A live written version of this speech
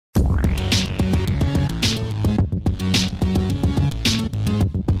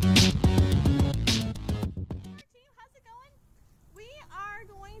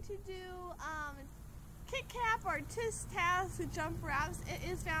recap our TIS task jump wraps. It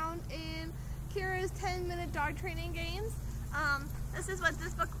is found in Kira's 10-minute dog training games. This is what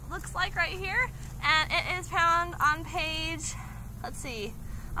this book looks like right here, and it is found on page, let's see,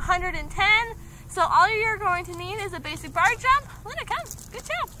 110. So all you're going to need is a basic bar jump. Luna, come, good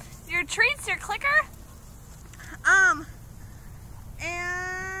job. Your treats, your clicker, and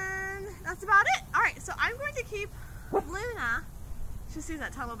that's about it. All right, so I'm going to keep Luna. She sees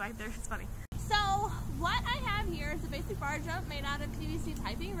that tunnel back there, it's funny. So what I have here is a basic bar jump made out of PVC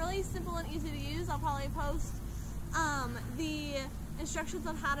piping, really simple and easy to use. I'll probably post the instructions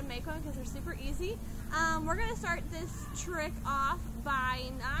on how to make one because they're super easy. We're going to start this trick off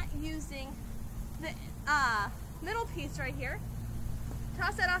by not using the middle piece right here.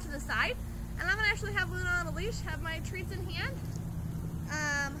 Toss that off to the side, and I'm going to actually have Luna on a leash, have my treats in hand.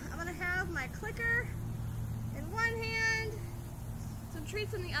 I'm going to have my clicker in one hand, some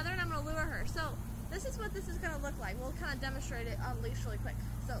treats in the other, and I'm going to lure her. So this is what this is going to look like. We'll kind of demonstrate it on leash really quick.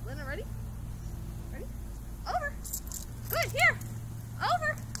 So Luna, ready? Ready? Over. Good. Here.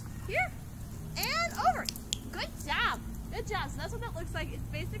 Over. Here. And over. Good job. Good job. So that's what that looks like. It's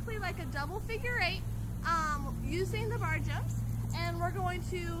basically like a double figure eight using the bar jumps. And we're going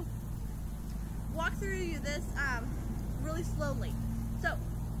to walk through this really slowly. So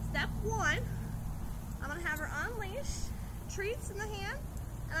step one, I'm going to have her on leash, treats in the hand,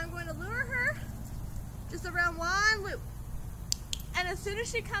 and I'm going to lure her just around one loop. And as soon as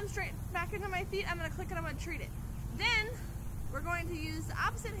she comes straight back into my feet, I'm going to click it, I'm going to treat it. Then we're going to use the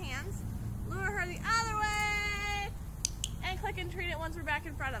opposite hands, lure her the other way, and click and treat it once we're back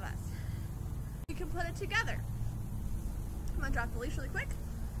in front of us. You can put it together. I'm going to drop the leash really quick,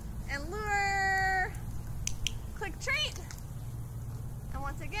 and lure, click treat, and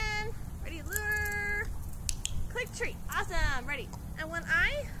once again, ready, lure, click treat. Awesome, ready. And when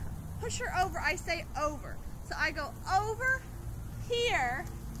I push her over, I say over. So I go over, here,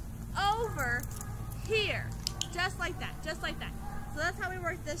 over, here. Just like that, just like that. So that's how we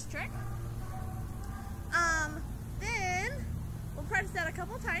work this trick. Then we'll practice that a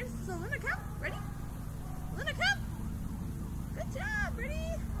couple times. So Luna, come, ready? Luna, come. Good job,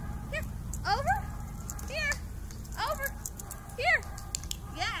 ready? Here, over, here, over, here.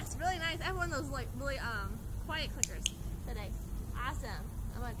 Yes, really nice. I have one of those like really quiet clickers today. Awesome.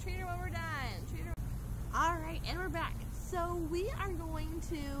 I'm gonna treat her when we're done. Treat her. All right, and we're back. So we are going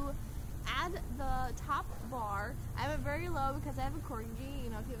to add the top bar. I have it very low because I have a corgi. You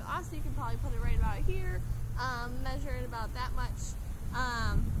know, if you have an Aussie, you can probably put it right about here. Measure it about that much.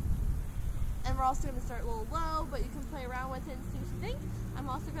 And we're also going to start a little low, but you can play around with it and see what you think. I'm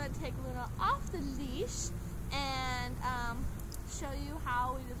also going to take Luna off the leash and show you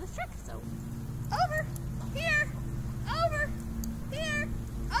how we do this trick. So, over, here, over, here,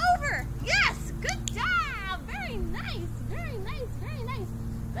 over. Yes, good job. Very nice, very nice, very nice.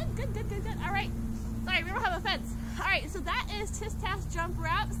 Good, good, good, good, good. All right. Sorry, we don't have a fence. All right, so that is TIS task jump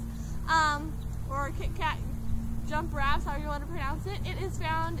wraps, or Kit Kat jump wraps, however you want to pronounce it. It is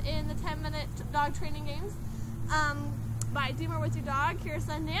found in the 10-minute dog training games by Do More With Your Dog, Kira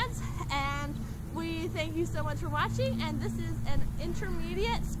Sundance. And we thank you so much for watching. And this is an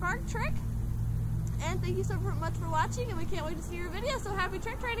intermediate spark trick. And thank you so much for watching. And we can't wait to see your video. So happy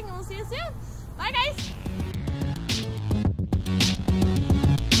trick training, and we'll see you soon. Bye, guys.